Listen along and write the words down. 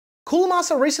Cooler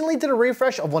Master recently did a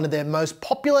refresh of one of their most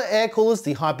popular air coolers,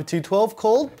 the Hyper 212,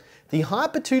 called the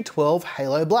Hyper 212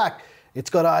 Halo Black. It's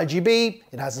got RGB,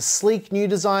 it has a sleek new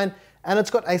design, and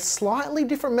it's got a slightly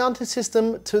different mounting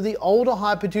system to the older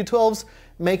Hyper 212s,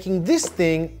 making this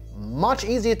thing much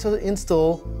easier to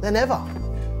install than ever.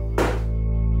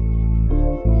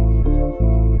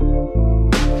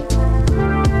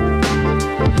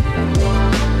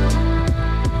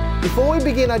 Before we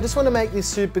begin, I just want to make this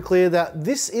super clear that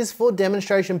this is for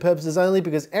demonstration purposes only,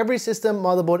 because every system,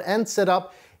 motherboard, and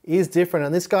setup is different.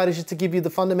 And this guide is just to give you the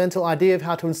fundamental idea of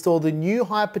how to install the new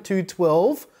Hyper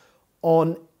 212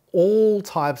 on all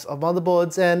types of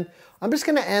motherboards. And I'm just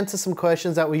going to answer some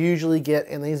questions that we usually get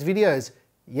in these videos.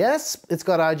 Yes, it's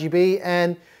got RGB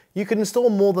and you can install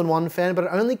more than one fan, but it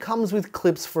only comes with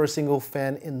clips for a single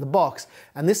fan in the box.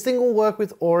 And this thing will work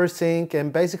with AuraSync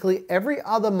and basically every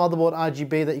other motherboard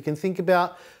RGB that you can think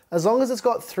about, as long as it's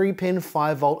got 3-pin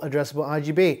 5-volt addressable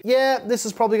RGB. Yeah, this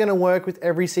is probably gonna work with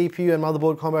every CPU and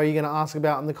motherboard combo you're gonna ask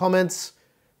about in the comments.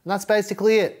 And that's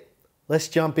basically it. Let's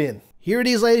jump in. Here it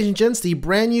is, ladies and gents, the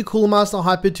brand new Cooler Master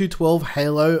Hyper 212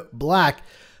 Halo Black.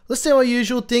 Let's do our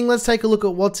usual thing. Let's take a look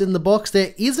at what's in the box.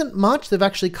 There isn't much. They've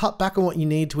actually cut back on what you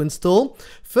need to install.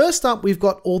 First up, we've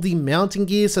got all the mounting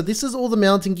gear. So this is all the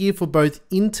mounting gear for both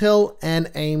Intel and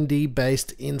AMD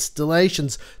based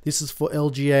installations. This is for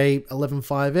LGA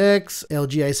 115x,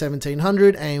 LGA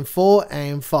 1700, AM4,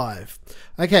 AM5.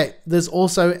 Okay, there's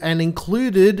also an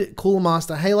included Cooler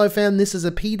Master Halo fan. This is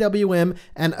a PWM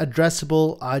and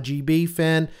addressable RGB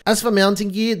fan. As for mounting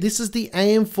gear, this is the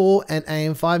AM4 and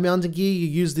AM5 mounting gear. You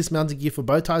use this mounting gear for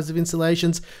both types of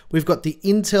installations. We've got the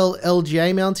Intel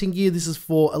LGA mounting gear. This is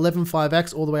for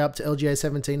 115x all the way up to LGA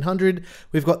 1700.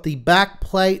 We've got the back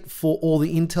plate for all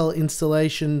the Intel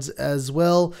installations as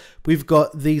well. We've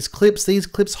got these clips. These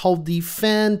clips hold the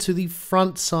fan to the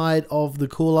front side of the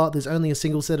cooler. There's only a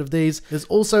single set of these. There's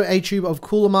also a tube of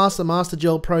Cooler Master Master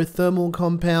Gel Pro thermal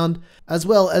compound, as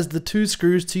well as the 2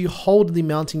 screws to hold the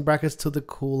mounting brackets to the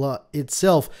cooler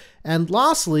itself. And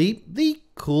lastly, the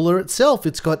cooler itself.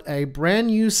 It's got a brand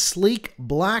new sleek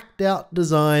blacked out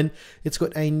design. It's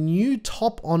got a new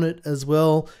top on it as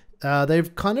well.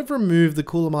 They've kind of removed the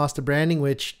Cooler Master branding,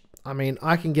 which I mean,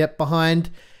 I can get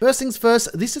behind. First things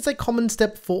first, this is a common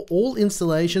step for all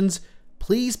installations.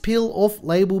 Please peel off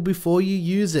label before you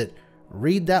use it.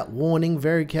 Read that warning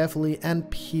very carefully and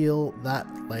peel that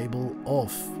label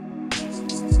off.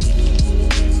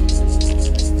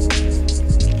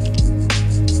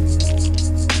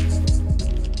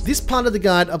 This part of the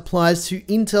guide applies to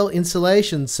Intel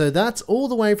installations, so that's all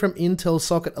the way from Intel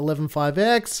socket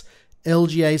 115x,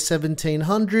 LGA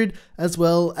 1700, as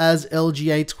well as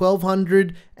LGA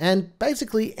 1200, and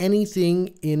basically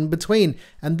anything in between.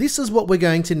 And this is what we're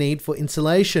going to need for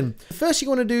installation. The first you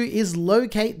want to do is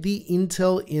locate the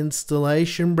Intel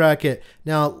installation bracket.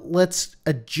 Now let's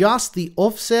adjust the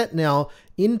offset. Now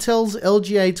Intel's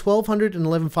LGA 1200 and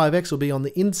 115x will be on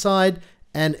the inside,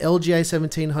 and LGA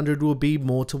 1700 will be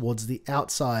more towards the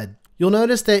outside. You'll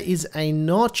notice there is a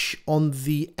notch on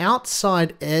the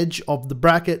outside edge of the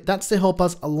bracket. That's to help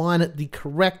us align it the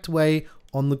correct way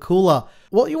on the cooler.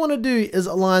 What you want to do is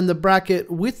align the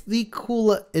bracket with the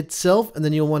cooler itself, and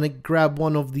then you'll want to grab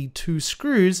one of the 2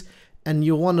 screws and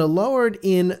you'll want to lower it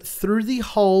in through the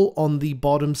hole on the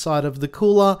bottom side of the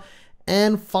cooler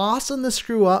and fasten the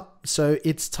screw up so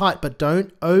it's tight, but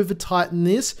don't over tighten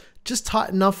this. Just tight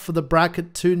enough for the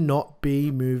bracket to not be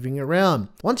moving around.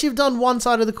 Once you've done one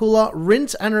side of the cooler,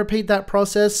 rinse and repeat that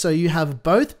process so you have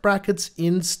both brackets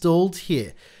installed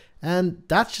here. And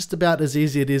that's just about as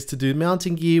easy it is to do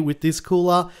mounting gear with this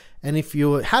cooler. And if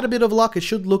you had a bit of luck, it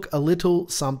should look a little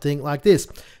something like this.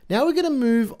 Now we're going to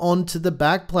move on to the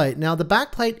back plate. Now the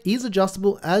back plate is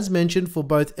adjustable as mentioned for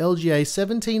both LGA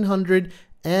 1700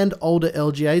 and older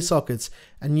LGA sockets,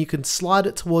 and you can slide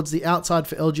it towards the outside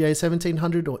for LGA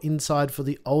 1700 or inside for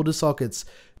the older sockets.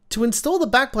 To install the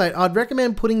backplate, I'd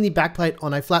recommend putting the backplate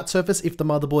on a flat surface if the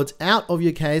motherboard's out of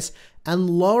your case, and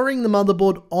lowering the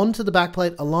motherboard onto the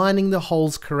backplate, aligning the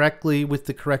holes correctly with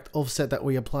the correct offset that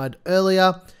we applied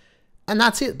earlier. And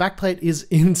that's it, backplate is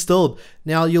installed.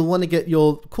 Now you'll want to get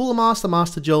your Cooler Master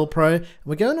Master Gel Pro, and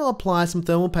we're going to apply some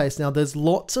thermal paste. Now there's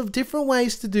lots of different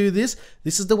ways to do this.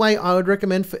 This is the way I would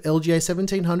recommend for LGA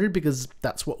 1700 because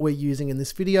that's what we're using in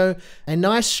this video. A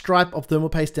nice stripe of thermal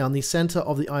paste down the center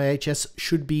of the IHS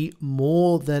should be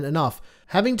more than enough.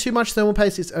 Having too much thermal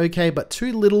paste is okay, but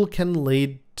too little can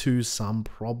lead to some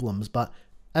problems. But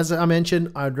as I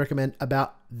mentioned, I would recommend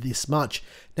about this much.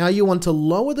 Now you want to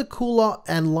lower the cooler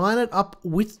and line it up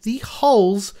with the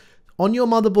holes on your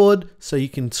motherboard so you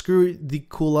can screw the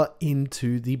cooler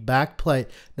into the back plate.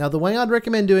 Now, the way I'd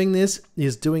recommend doing this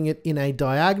is doing it in a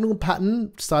diagonal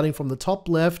pattern, starting from the top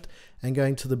left and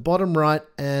going to the bottom right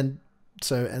and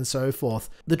so forth.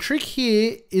 The trick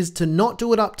here is to not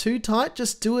do it up too tight,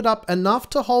 just do it up enough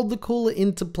to hold the cooler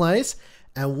into place.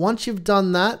 And once you've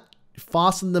done that,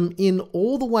 fasten them in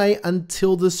all the way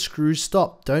until the screws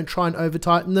stop. Don't try and over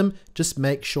tighten them, just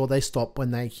make sure they stop when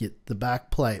they hit the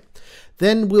back plate.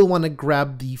 Then we'll want to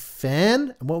grab the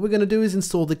fan, and what we're going to do is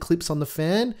install the clips on the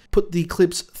fan, put the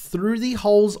clips through the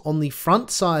holes on the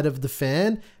front side of the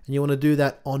fan, and you want to do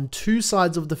that on 2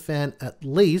 sides of the fan at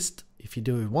least. If you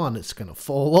do one, it's going to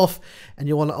fall off, and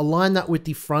you want to align that with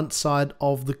the front side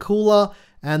of the cooler.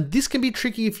 And this can be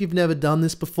tricky if you've never done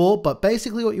this before, but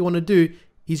basically what you want to do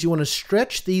is you want to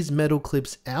stretch these metal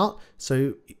clips out.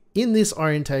 So in this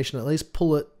orientation, at least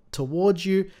pull it towards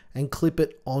you and clip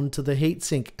it onto the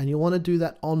heatsink. And you want to do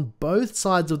that on both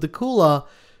sides of the cooler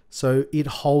so it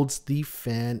holds the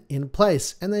fan in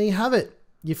place. And there you have it.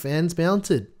 Your fan's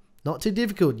mounted. Not too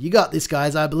difficult. You got this,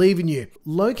 guys. I believe in you.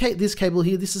 Locate this cable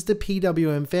here. This is the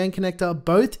PWM fan connector.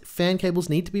 Both fan cables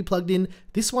need to be plugged in.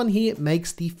 This one here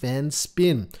makes the fan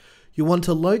spin. You want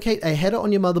to locate a header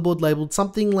on your motherboard labeled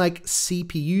something like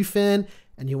CPU fan,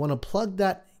 and you want to plug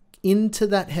that into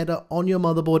that header on your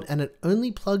motherboard, and it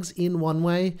only plugs in one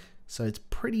way, so it's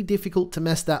pretty difficult to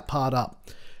mess that part up.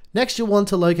 Next, you'll want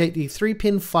to locate the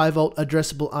 3-pin 5V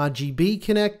addressable RGB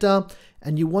connector,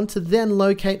 and you want to then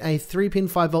locate a 3-pin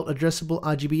 5V addressable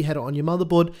RGB header on your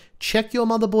motherboard. Check your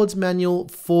motherboard's manual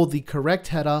for the correct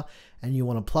header, and you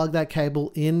want to plug that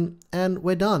cable in, and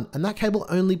we're done. And that cable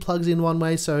only plugs in one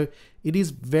way, so it is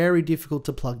very difficult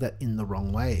to plug that in the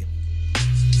wrong way.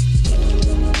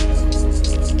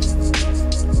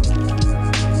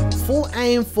 For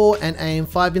AM4 and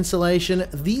AM5 installation,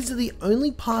 these are the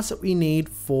only parts that we need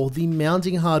for the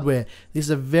mounting hardware. This is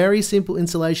a very simple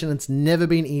installation. It's never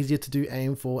been easier to do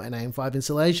AM4 and AM5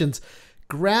 installations.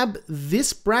 Grab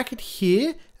this bracket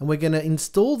here, and we're going to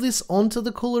install this onto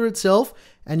the cooler itself,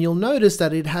 and you'll notice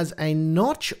that it has a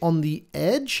notch on the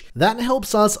edge. That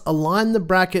helps us align the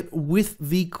bracket with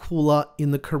the cooler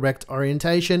in the correct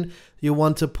orientation. You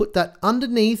want to put that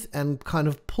underneath and kind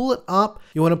of pull it up.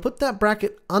 You want to put that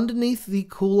bracket underneath the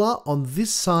cooler on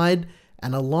this side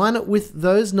and align it with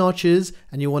those notches,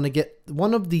 and you want to get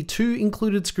one of the 2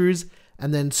 included screws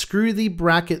and then screw the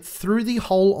bracket through the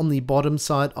hole on the bottom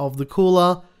side of the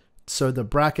cooler so the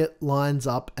bracket lines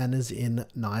up and is in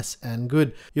nice and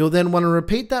good. You'll then want to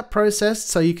repeat that process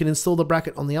so you can install the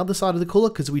bracket on the other side of the cooler,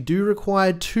 because we do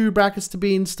require 2 brackets to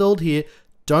be installed here.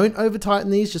 Don't over tighten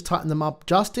these, just tighten them up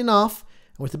just enough.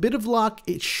 And with a bit of luck,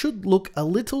 it should look a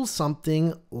little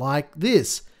something like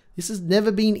this. This has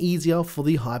never been easier for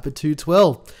the Hyper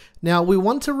 212. Now, we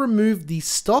want to remove the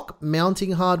stock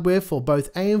mounting hardware for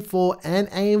both AM4 and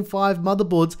AM5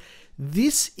 motherboards.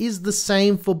 This is the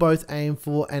same for both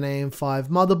AM4 and AM5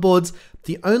 motherboards.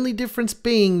 The only difference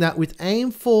being that with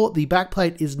AM4, the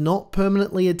backplate is not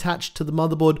permanently attached to the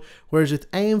motherboard, whereas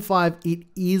with AM5, it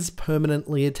is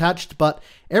permanently attached. But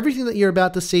everything that you're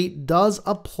about to see does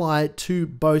apply to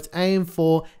both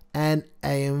AM4 and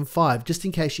AM5, just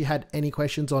in case you had any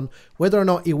questions on whether or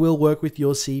not it will work with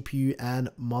your CPU and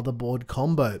motherboard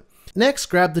combo. Next,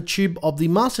 grab the tube of the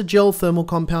Master Gel thermal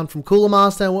compound from Cooler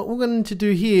Master. And what we're going to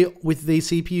do here with these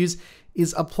CPUs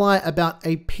is apply about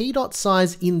a P-dot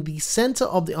size in the center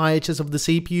of the IHS of the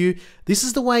CPU. This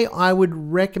is the way I would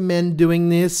recommend doing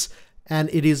this, and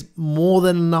it is more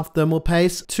than enough thermal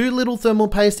paste. Too little thermal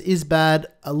paste is bad,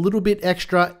 a little bit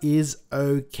extra is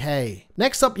okay.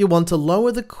 Next up, you want to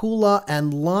lower the cooler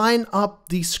and line up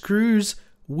the screws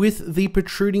with the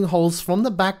protruding holes from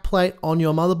the back plate on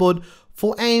your motherboard.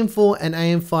 For AM4 and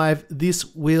AM5,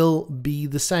 this will be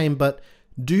the same, but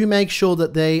do make sure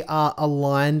that they are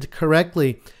aligned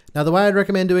correctly. Now, the way I'd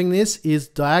recommend doing this is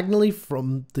diagonally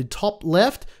from the top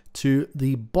left to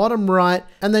the bottom right,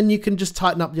 and then you can just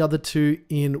tighten up the other 2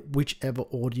 in whichever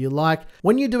order you like.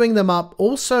 When you're doing them up,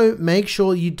 also make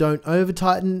sure you don't over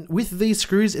tighten. With these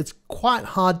screws, it's quite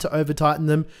hard to over tighten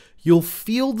them. You'll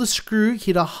feel the screw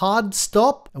hit a hard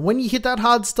stop, and when you hit that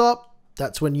hard stop,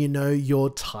 that's when you know you're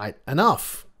tight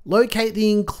enough. Locate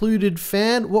the included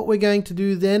fan. What we're going to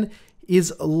do then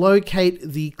is locate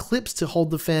the clips to hold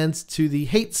the fans to the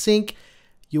heatsink.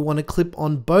 You want to clip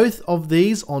on both of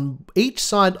these on each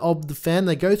side of the fan.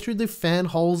 They go through the fan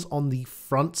holes on the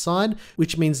front side,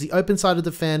 which means the open side of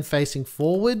the fan facing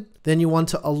forward. Then you want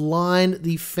to align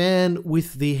the fan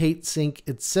with the heatsink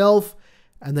itself.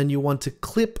 And then you want to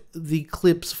clip the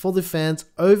clips for the fans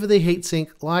over the heatsink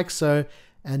like so.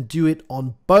 and do it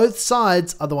on both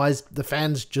sides, otherwise the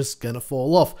fan's just gonna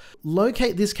fall off.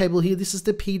 Locate this cable here. This is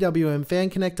the PWM fan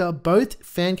connector. Both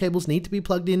fan cables need to be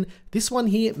plugged in. This one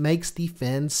here makes the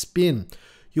fan spin.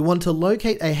 You want to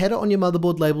locate a header on your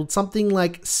motherboard labeled something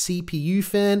like CPU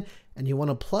fan, and you want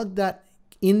to plug that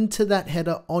into that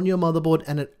header on your motherboard,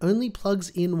 and it only plugs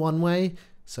in one way,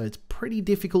 so it's pretty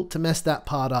difficult to mess that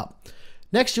part up.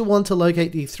 Next, you'll want to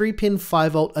locate the 3-pin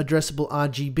 5V addressable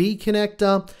RGB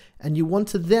connector, and you want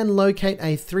to then locate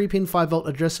a 3-pin 5V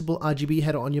addressable RGB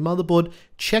header on your motherboard.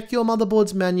 Check your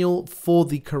motherboard's manual for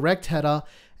the correct header,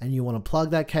 and you want to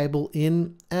plug that cable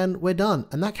in, and we're done.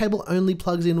 And that cable only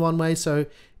plugs in one way, so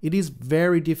it is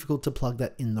very difficult to plug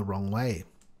that in the wrong way.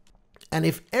 And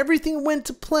if everything went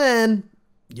to plan,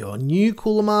 your new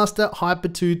Cooler Master Hyper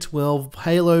 212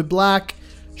 Halo Black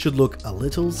should look a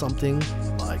little something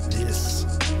like this.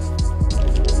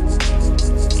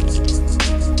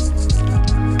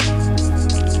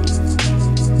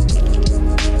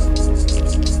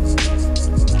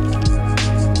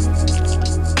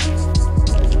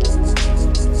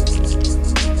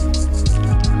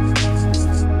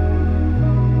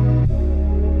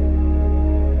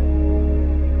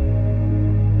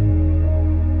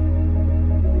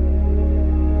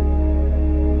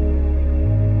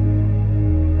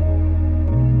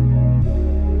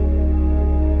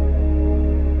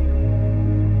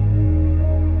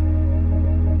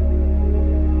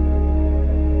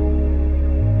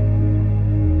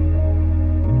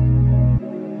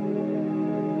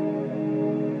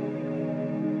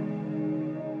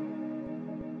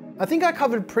 I think I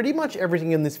covered pretty much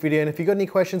everything in this video, and if you've got any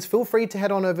questions, feel free to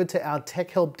head on over to our Tech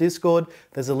Help Discord.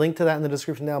 There's a link to that in the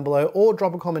description down below, or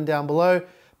drop a comment down below.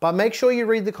 But make sure you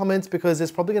read the comments, because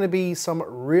there's probably going to be some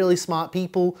really smart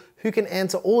people who can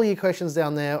answer all your questions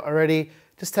down there already.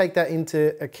 Just take that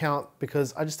into account,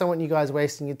 because I just don't want you guys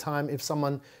wasting your time if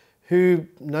someone who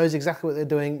knows exactly what they're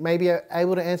doing may be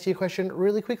able to answer your question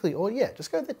really quickly. Or yeah,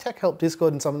 just go to the Tech Help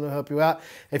Discord and someone will help you out.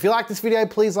 If you like this video,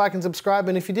 please like and subscribe.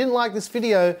 And if you didn't like this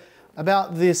video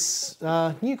about this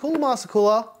new Cooler Master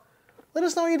cooler, let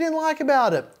us know what you didn't like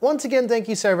about it. Once again, thank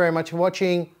you so very much for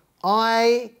watching.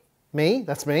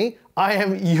 That's me. I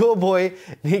am your boy,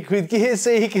 Nick with Gear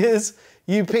Seekers.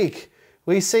 You pick,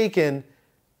 we seeking.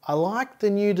 I like the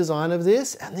new design of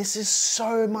this, and this is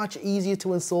so much easier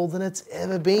to install than it's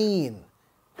ever been.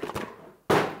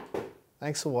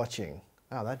 Thanks for watching.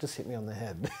 Oh, that just hit me on the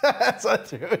head. That's not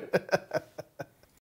true.